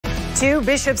Two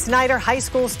Bishop Snyder high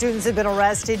school students have been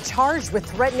arrested, charged with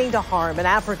threatening to harm an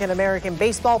African-American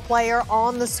baseball player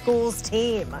on the school's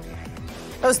team.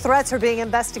 Those threats are being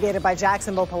investigated by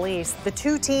Jacksonville police. The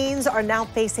two teens are now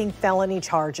facing felony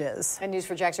charges. And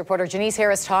News4Jax reporter Janice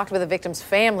Harris talked with the victim's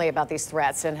family about these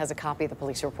threats and has a copy of the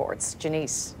police reports.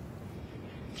 Janice.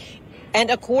 And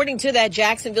according to that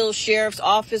Jacksonville Sheriff's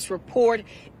Office report,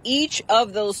 each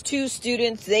of those two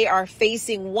students, they are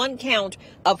facing one count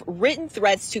of written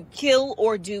threats to kill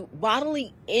or do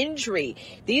bodily injury.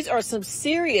 These are some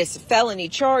serious felony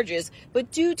charges,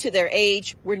 but due to their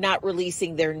age, we're not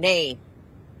releasing their name.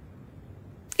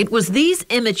 It was these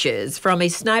images from a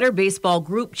Snyder baseball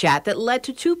group chat that led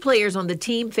to two players on the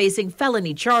team facing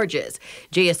felony charges.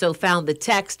 JSO found the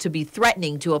text to be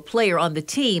threatening to a player on the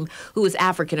team who is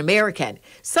African American.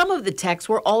 Some of the texts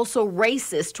were also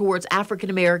racist towards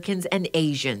African Americans and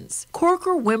Asians.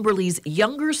 Corker Wimberly's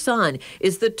younger son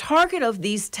is the target of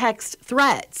these text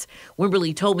threats.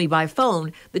 Wimberly told me by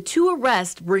phone the two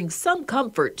arrests bring some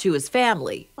comfort to his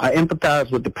family. I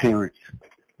empathize with the parents,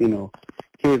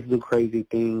 Kids do crazy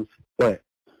things, but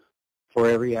for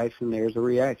every action, there's a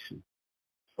reaction.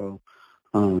 So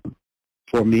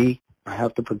for me, I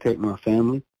have to protect my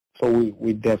family. So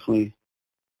we definitely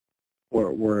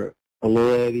were a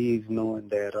little at ease knowing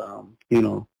that,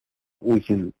 we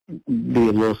can be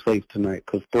a little safe tonight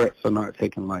because threats are not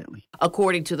taken lightly.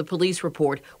 According to the police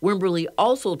report, Wimberly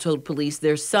also told police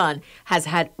their son has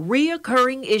had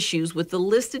reoccurring issues with the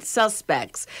listed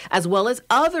suspects, as well as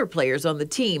other players on the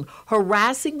team,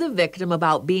 harassing the victim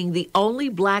about being the only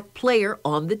black player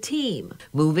on the team.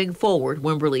 Moving forward,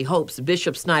 Wimberly hopes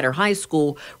Bishop Snyder High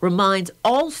School reminds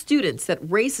all students that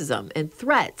racism and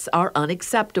threats are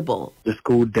unacceptable. The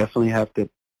school definitely have to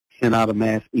send out a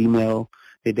mass email.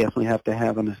 They definitely have to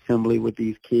have an assembly with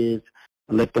these kids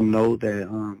and let them know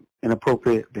that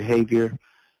inappropriate behavior,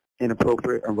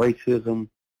 inappropriate racism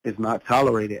is not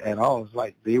tolerated at all. It's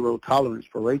like zero tolerance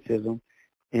for racism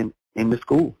in the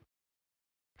school.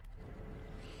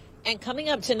 And coming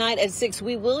up tonight at 6,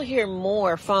 we will hear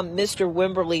more from Mr.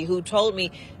 Wimberly, who told me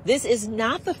this is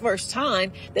not the first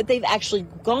time that they've actually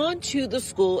gone to the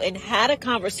school and had a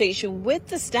conversation with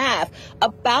the staff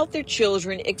about their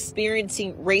children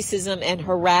experiencing racism and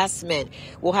harassment.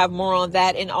 We'll have more on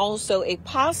that and also a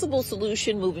possible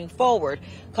solution moving forward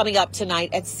coming up tonight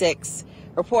at 6.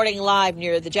 Reporting live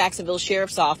near the Jacksonville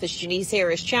Sheriff's Office, Janice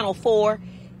Harris, Channel 4,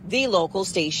 the local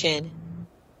station.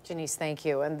 Janice, thank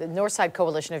you. And the Northside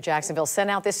Coalition of Jacksonville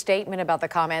sent out this statement about the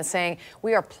comments saying,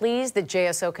 "We are pleased that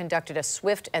JSO conducted a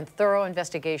swift and thorough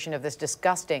investigation of this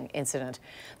disgusting incident.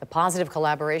 The positive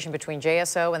collaboration between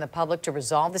JSO and the public to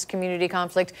resolve this community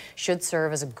conflict should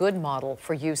serve as a good model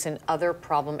for use in other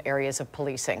problem areas of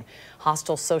policing.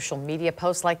 Hostile social media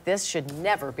posts like this should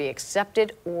never be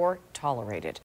accepted or tolerated."